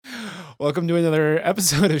Welcome to another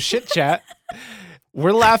episode of Shit Chat.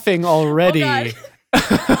 We're laughing already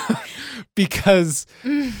because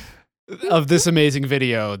of this amazing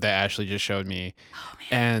video that Ashley just showed me.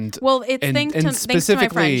 And well, it's thanks to my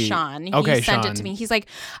friend Sean. He sent Sean. it to me. He's like,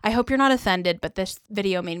 I hope you're not offended, but this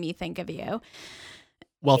video made me think of you.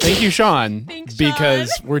 Well, thank you, Sean, Thanks, Sean.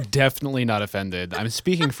 because we're definitely not offended. I'm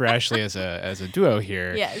speaking for Ashley as a duo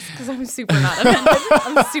here. Yes, because I'm super not offended.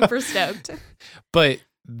 I'm super stoked. But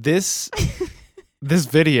this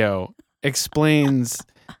video explains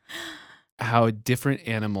how different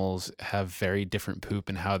animals have very different poop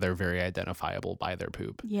and how they're very identifiable by their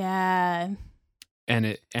poop. Yeah. And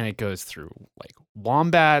it goes through like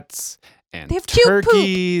wombats and They have cute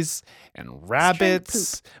turkeys and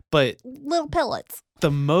rabbits, but little pellets.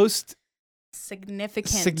 the most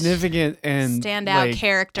Significant and standout like,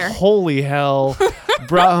 character. Holy hell,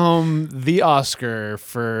 brought home the Oscar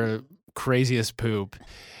for craziest poop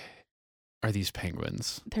are these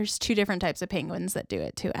penguins. There's two different types of penguins that do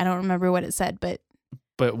it too. I don't remember what it said, but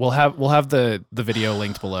we'll have the video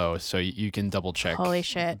linked below so you can double check holy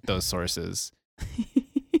shit. those sources.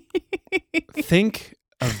 Think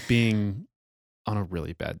of being on a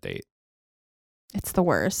really bad date. It's the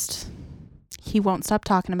worst. He won't stop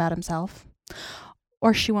talking about himself,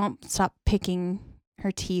 or she won't stop picking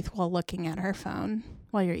her teeth while looking at her phone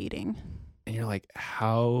while you're eating. And you're like,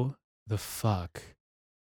 how the fuck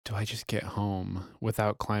do I just get home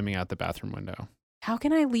without climbing out the bathroom window? How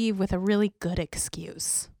can I leave with a really good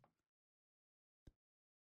excuse?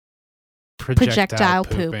 Projectile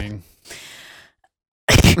poop. pooping.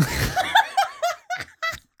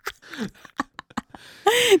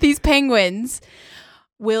 These penguins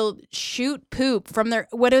will shoot poop from their,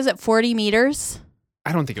 40 meters?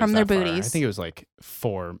 I don't think it was from their that far. booties. I think it was like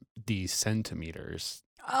 4D centimeters.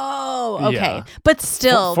 Oh, okay. Yeah. But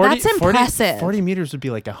still, 40 that's impressive. 40 meters would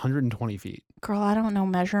be like 120 feet. Girl, I don't know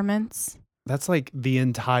measurements. That's like the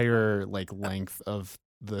entire like length of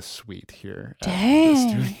the suite here at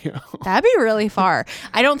Dang. the studio. That'd be really far.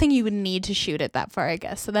 I don't think you would need to shoot it that far, I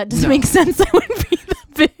guess. So that doesn't make sense. That wouldn't be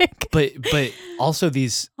that big. But also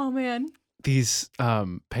these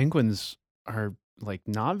penguins are like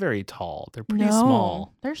not very tall. They're pretty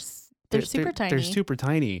small. They're super tiny. They're super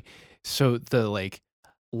tiny. So the like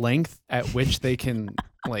length at which they can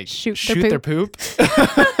like shoot their poop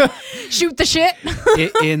shoot the shit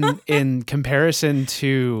in comparison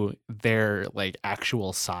to their like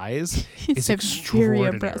actual size is very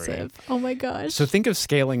extraordinary. impressive. Oh my gosh. So think of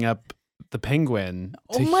scaling up the penguin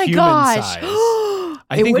to oh my human gosh. size.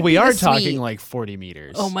 I think we are talking suite. like 40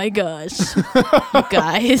 meters. Oh my gosh. You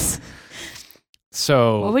guys.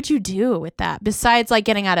 So what would you do with that besides like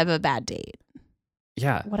getting out of a bad date?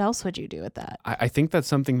 Yeah. What else would you do with that? I think that's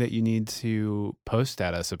something that you need to post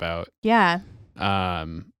at us about. Yeah.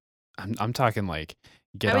 I'm talking like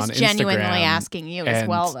get on Instagram. I was genuinely asking you as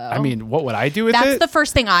well, though. I mean, what would I do with it? That's the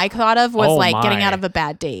first thing I thought of was getting out of a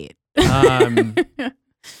bad date.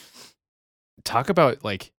 Talk about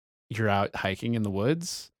like you're out hiking in the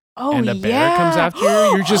woods and a bear comes after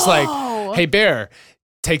you. You're just like, hey, bear,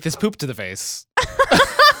 take this poop to the face.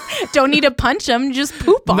 Don't need to punch him, just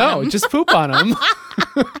poop on him. No, just poop on him.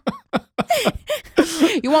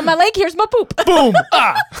 You want my leg? Here's my poop. Boom.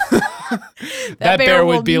 Ah. that bear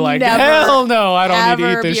would be like, hell no, I don't need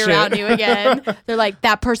to eat this shit. Around you again. They're like,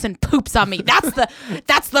 that person poops on me. That's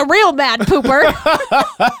the real mad pooper.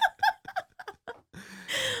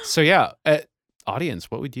 So yeah,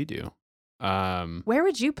 audience, what would you do? Where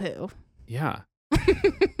would you poo? Yeah.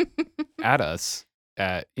 At us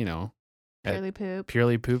at, Purely poop.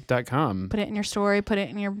 purelypoop.com. Put it in your story, put it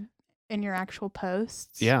in your actual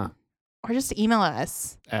posts. Yeah. Or just email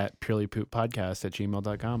us at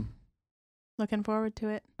purelypooppodcast@gmail.com. Looking forward to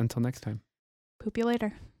it. Until next time. Poop you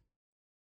later.